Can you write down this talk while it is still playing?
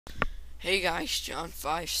Hey guys,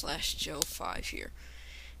 John5/Joe5 here,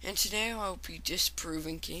 and today I will be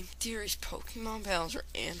disproving game theory's Pokemon battles or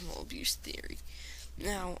animal abuse theory.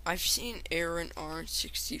 Now, I've seen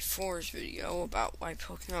AREN64's video about why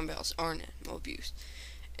Pokemon battles aren't animal abuse.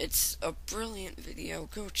 It's a brilliant video,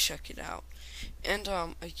 go check it out. And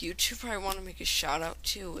a YouTuber I want to make a shout out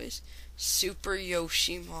to is Super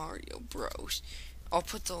Yoshi Mario Bros. I'll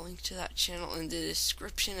put the link to that channel in the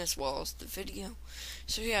description as well as the video.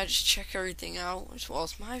 So yeah, just check everything out as well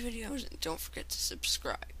as my videos and don't forget to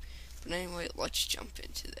subscribe. But anyway, let's jump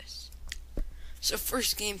into this. So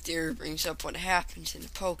first, game theory brings up what happens in a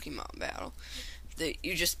Pokemon battle. That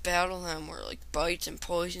you just battle them where like bites and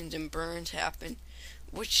poisons and burns happen,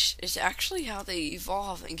 which is actually how they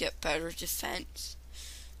evolve and get better defense.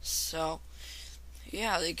 So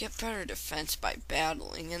yeah, they get better defense by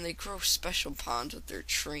battling, and they grow special bonds with their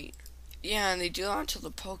trainer. Yeah, and they do that until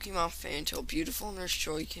the Pokemon fan, until beautiful Nurse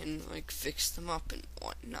Joy can, fix them up and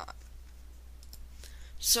whatnot.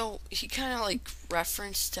 So, he kind of,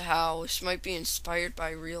 referenced to how this might be inspired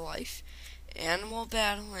by real-life animal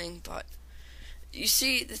battling, but, you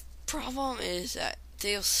see, the problem is that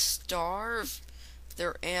they'll starve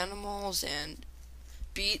their animals and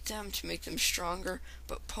beat them to make them stronger,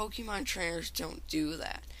 but Pokemon trainers don't do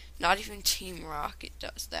that. Not even Team Rocket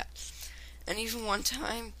does that. And even one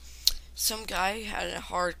time, some guy had a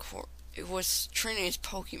hardcore, it was training his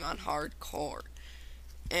Pokemon hardcore,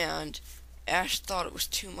 and Ash thought it was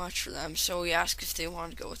too much for them, so he asked if they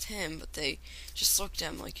wanted to go with him, but they just looked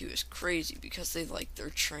at him like he was crazy because they liked their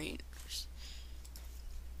trainers.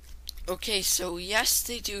 Okay, so yes,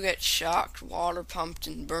 they do get shocked, water pumped,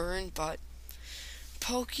 and burned, but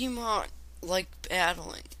Pokemon like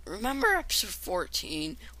battling. Remember episode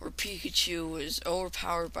 14 where Pikachu was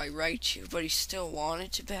overpowered by Raichu, but he still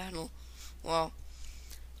wanted to battle? Well,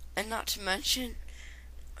 and not to mention,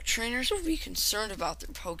 trainers will be concerned about their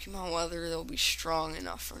Pokemon, whether they'll be strong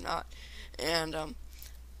enough or not. And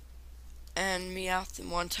Meowth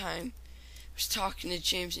one time was talking to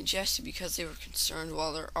James and Jesse because they were concerned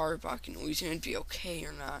whether Arbok and Weezing would be okay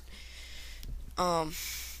or not.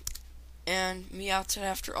 And Meowth said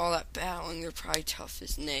after all that battling, they're probably tough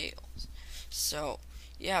as nails. So,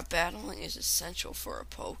 yeah, battling is essential for a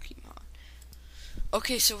Pokemon.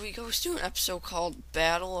 Okay, so we go to an episode called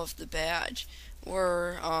Battle of the Badge,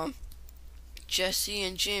 where Jesse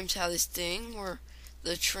and James have this thing where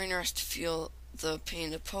the trainer has to feel the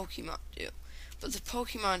pain the Pokemon do. But the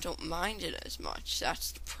Pokemon don't mind it as much,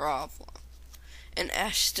 that's the problem. And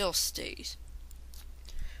Ash still stays.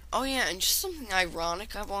 Oh yeah, and just something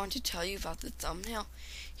ironic I wanted to tell you about the thumbnail.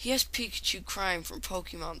 He has Pikachu crying from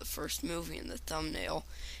Pokemon the first movie in the thumbnail,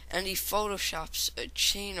 and he photoshops a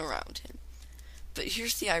chain around him. But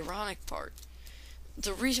here's the ironic part.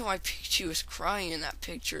 The reason why Pikachu is crying in that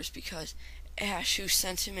picture is because Ash, who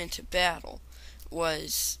sent him into battle,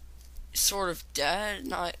 was sort of dead,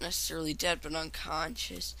 not necessarily dead, but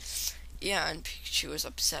unconscious. Yeah, and Pikachu was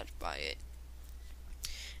upset by it.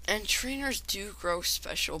 And trainers do grow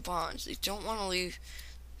special bonds. They don't want to leave.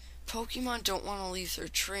 Pokemon don't want to leave their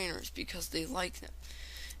trainers because they like them.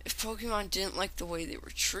 If Pokemon didn't like the way they were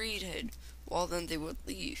treated, well, then they would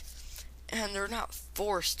leave. And they're not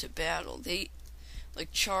forced to battle. They,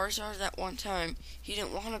 like Charizard that one time, he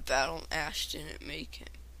didn't want to battle and Ash didn't make him.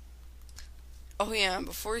 Oh yeah, and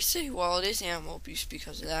before you say, well, it is animal abuse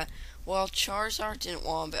because of that, well, Charizard didn't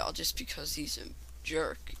want to battle just because he's a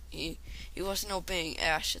jerk. He wasn't obeying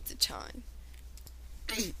Ash at the time.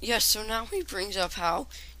 Yes, so now he brings up how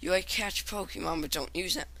you catch Pokemon but don't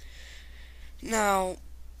use them. Now,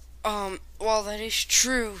 while that is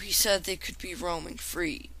true, he said they could be roaming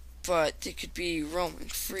free, but they could be roaming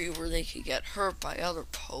free where they could get hurt by other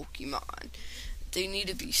Pokemon. They need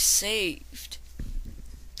to be saved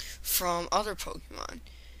from other Pokemon.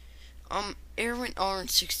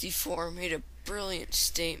 AREN64 made a brilliant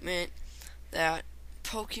statement that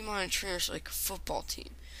Pokemon and trainers are like a football team.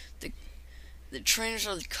 The trainers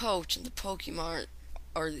are the coach and the Pokemon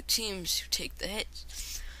are the teams who take the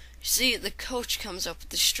hits. You see, the coach comes up with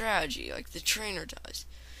the strategy like the trainer does,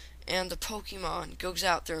 and the Pokemon goes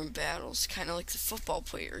out there and battles, kind of like the football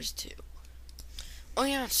players do. Oh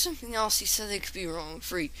yeah, and something else, he said they could be roaming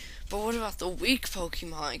free, but what about the weak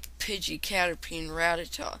Pokemon like Pidgey, Caterpie, and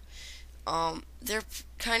Rattata? They're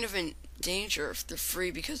kind of in danger if they're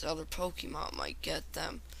free because other Pokemon might get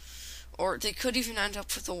them. Or they could even end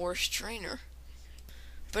up with a worse trainer.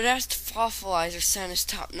 But as to Fossilizer sent his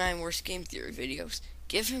top 9 worst game theory videos,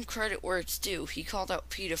 give him credit where it's due. He called out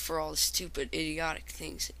PETA for all the stupid, idiotic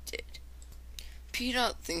things he did.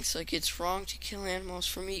 PETA thinks it's wrong to kill animals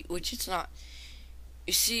for meat, which it's not.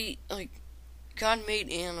 You see, God made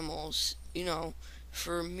animals,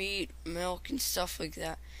 for meat, milk, and stuff like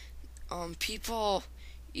that. People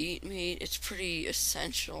eat meat. It's pretty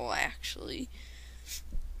essential, actually.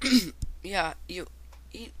 Yeah, you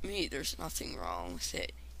eat meat. There's nothing wrong with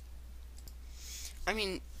it. I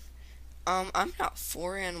mean, I'm not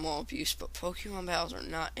for animal abuse, but Pokemon battles are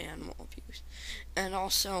not animal abuse. And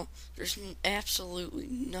also, there's absolutely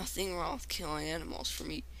nothing wrong with killing animals for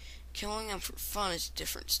meat. Killing them for fun is a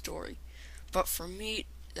different story. But for meat,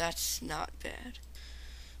 that's not bad.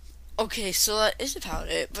 Okay, so that is about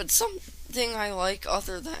it. But something I like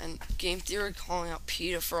other than Game Theory calling out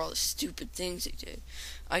PETA for all the stupid things he did,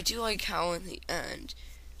 I do like how in the end,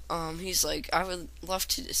 he's like, I would love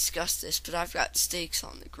to discuss this, but I've got steaks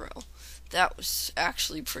on the grill. That was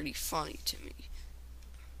actually pretty funny to me.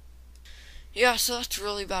 Yeah, so that's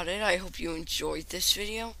really about it. I hope you enjoyed this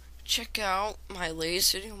video. Check out my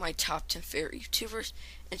latest video, my top 10 favorite YouTubers,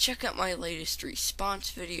 and check out my latest response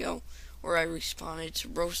video where I responded to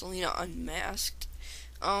Rosalina Unmasked.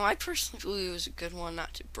 I personally believe it was a good one,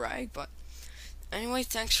 not to brag, but anyway,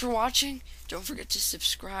 thanks for watching. Don't forget to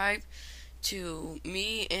subscribe to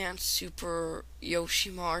me and Super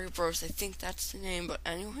Yoshi Mario Bros. I think that's the name, but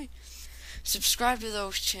anyway, subscribe to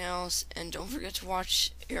those channels, and don't forget to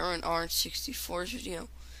watch AREN 64's video.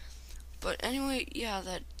 But anyway, yeah,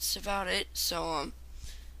 that's about it. So,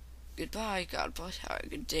 goodbye, God bless, have a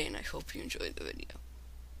good day, and I hope you enjoyed the video.